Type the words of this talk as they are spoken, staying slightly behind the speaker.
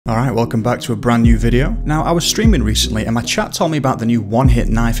Alright, welcome back to a brand new video. Now, I was streaming recently and my chat told me about the new one-hit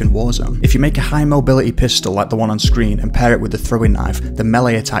knife in Warzone. If you make a high mobility pistol like the one on screen and pair it with the throwing knife, the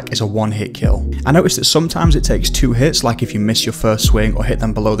melee attack is a one-hit kill. I noticed that sometimes it takes 2 hits, like if you miss your first swing or hit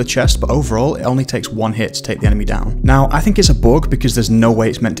them below the chest, but overall it only takes 1 hit to take the enemy down. Now, I think it's a bug because there's no way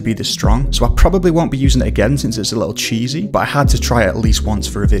it's meant to be this strong, so I probably won't be using it again since it's a little cheesy, but I had to try it at least once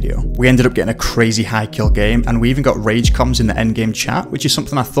for a video. We ended up getting a crazy high kill game, and we even got rage comms in the endgame chat, which is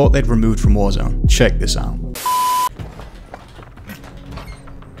something I thought they'd removed from Warzone. Check this out.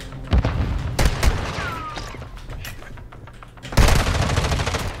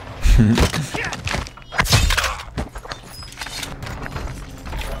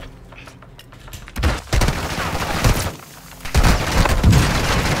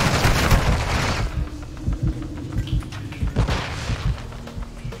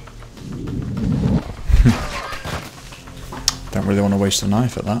 Don't really want to waste a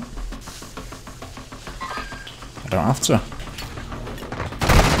knife at that. I don't have to.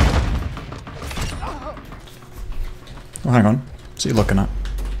 Oh, hang on. What's he looking at?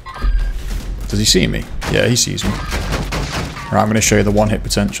 Does he see me? Yeah, he sees me. Right, I'm going to show you the one-hit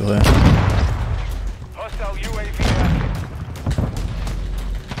potential here.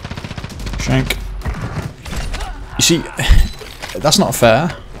 Shank. You see, that's not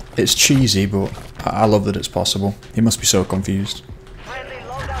fair. It's cheesy, but I love that it's possible. He must be so confused.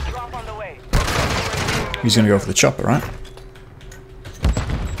 He's going to go for the chopper, right?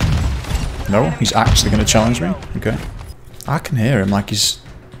 No, he's actually going to challenge me? Okay. I can hear him like he's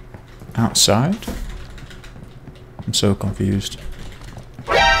outside. I'm so confused.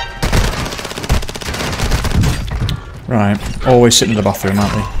 Right, always sit in the bathroom,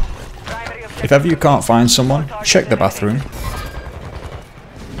 aren't they? If ever you can't find someone, check the bathroom.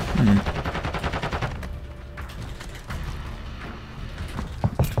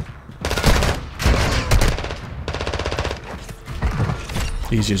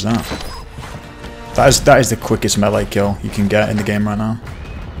 Easy as that. That is the quickest melee kill you can get in the game right now.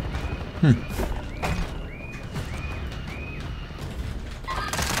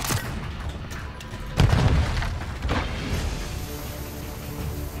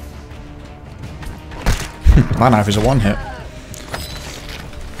 My knife is a one-hit.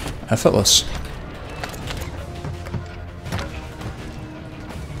 Effortless.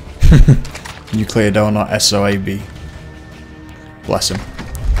 NuclearDonut SOAB. Bless him.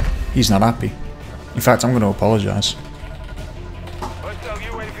 He's not happy. In fact, I'm going to apologise.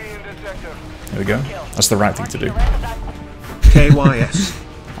 There we go. That's the right thing to do. KYS.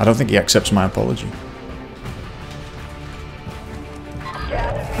 I don't think he accepts my apology.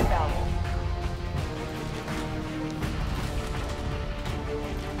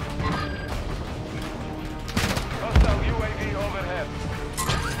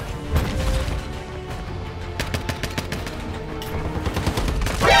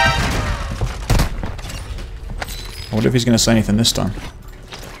 I wonder if he's going to say anything this time.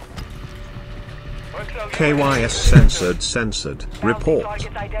 KYS censored. Report.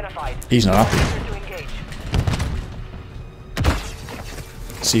 He's not happy.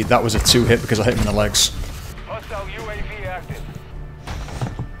 See, that was a 2-hit because I hit him in the legs.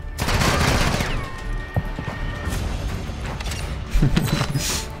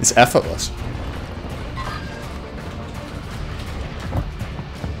 It's effortless.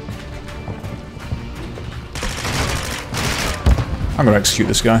 I'm gonna execute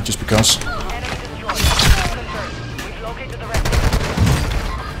this guy just because.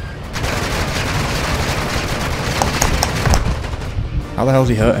 How the hell is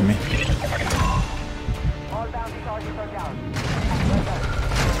he hurting me?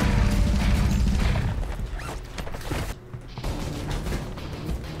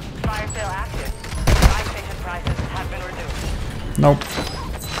 Nope.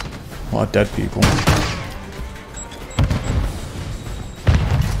 A lot of dead people.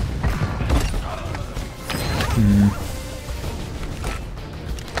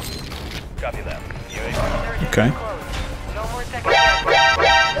 Okay.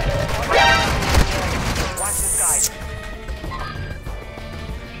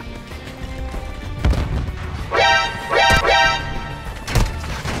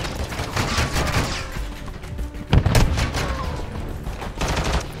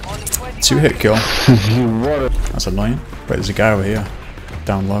 Two-hit kill. That's annoying. Wait, there's a guy over here.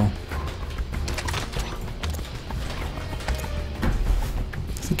 Down low.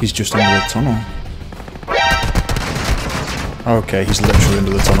 I think he's just under the tunnel. Okay, he's literally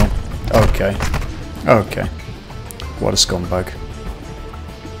under the tunnel. Okay. Okay. What a scumbag.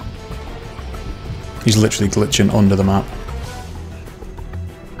 He's literally glitching under the map.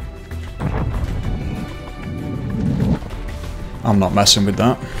 I'm not messing with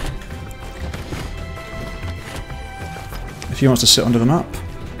that. If he wants to sit under the map,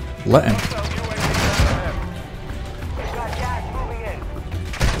 let him.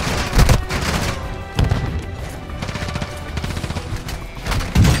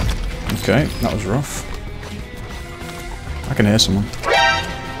 Okay, that was rough. I can hear someone.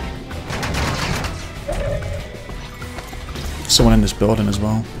 Someone in this building as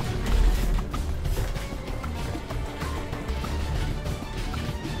well.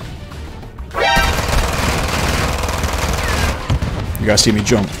 You guys see me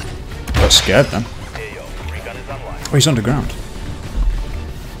jump? Got scared then. Oh, he's underground.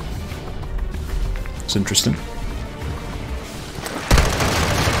 It's interesting.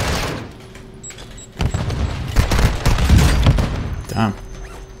 Damn.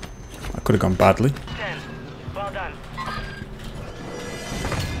 That could have gone badly. Well done.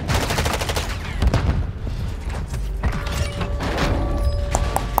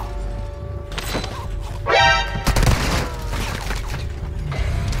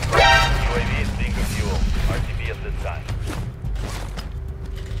 UAV is being fuel. RTB at this time.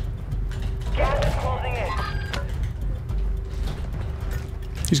 Gas is closing in.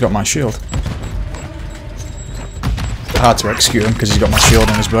 He's got my shield. Hard to execute him because he's got my shield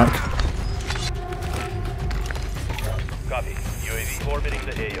on his back. Copy. UAV orbiting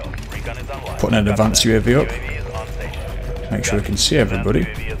the AO. Recon is online. Putting an advanced UAV up. UAV is on station. Make sure we can see everybody.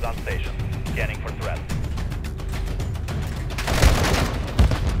 UAV is on station. Scanning for threats.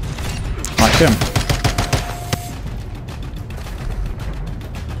 Like him.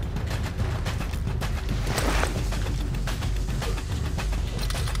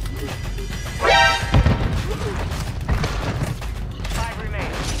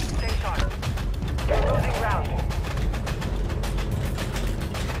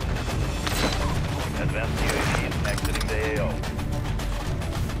 Advanced UAV is exiting the AO.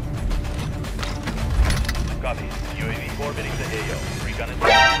 Copy. UAV orbiting the AO. Recon is on.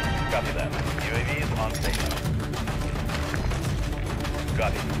 Copy that. UAV is on station.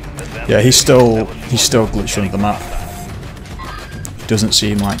 Copy. Advanced Yeah, he's UAV still glitching the map. It doesn't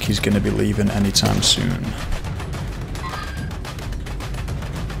seem like he's going to be leaving anytime soon.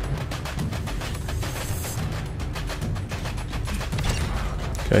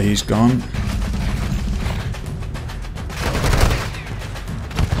 Okay, he's gone.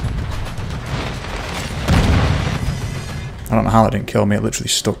 I don't know how that didn't kill me, it literally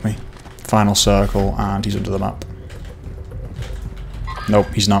stuck me. Final circle, and he's under the map. Nope,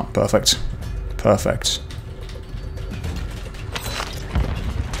 he's not. Perfect. Perfect.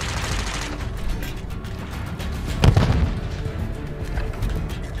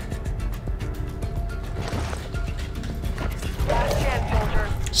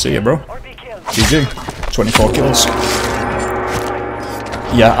 See ya, bro. GG. 24 kills.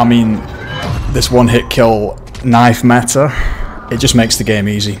 Yeah, I mean, this one-hit kill knife meta, it just makes the game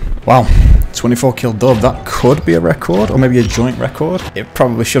easy. Wow, 24 kill dub, that could be a record, or maybe a joint record. It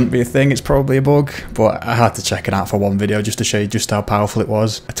probably shouldn't be a thing, it's probably a bug, but I had to check it out for one video just to show you just how powerful it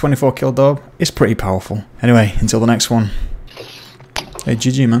was. A 24 kill dub is pretty powerful. Anyway, until the next one. Hey,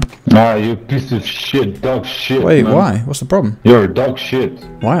 GG, man. Nah, you piece of shit, dog shit. Wait, man. why? What's the problem? You're a dog shit.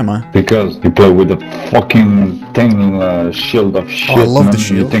 Why am I? Because you play with a fucking thing, shield of shit. Oh, I love man. the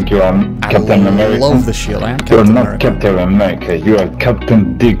shield. You think you're Captain America? I love the shield, I am You're Captain not America. Captain America, you are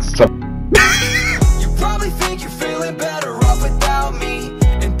Captain Dick.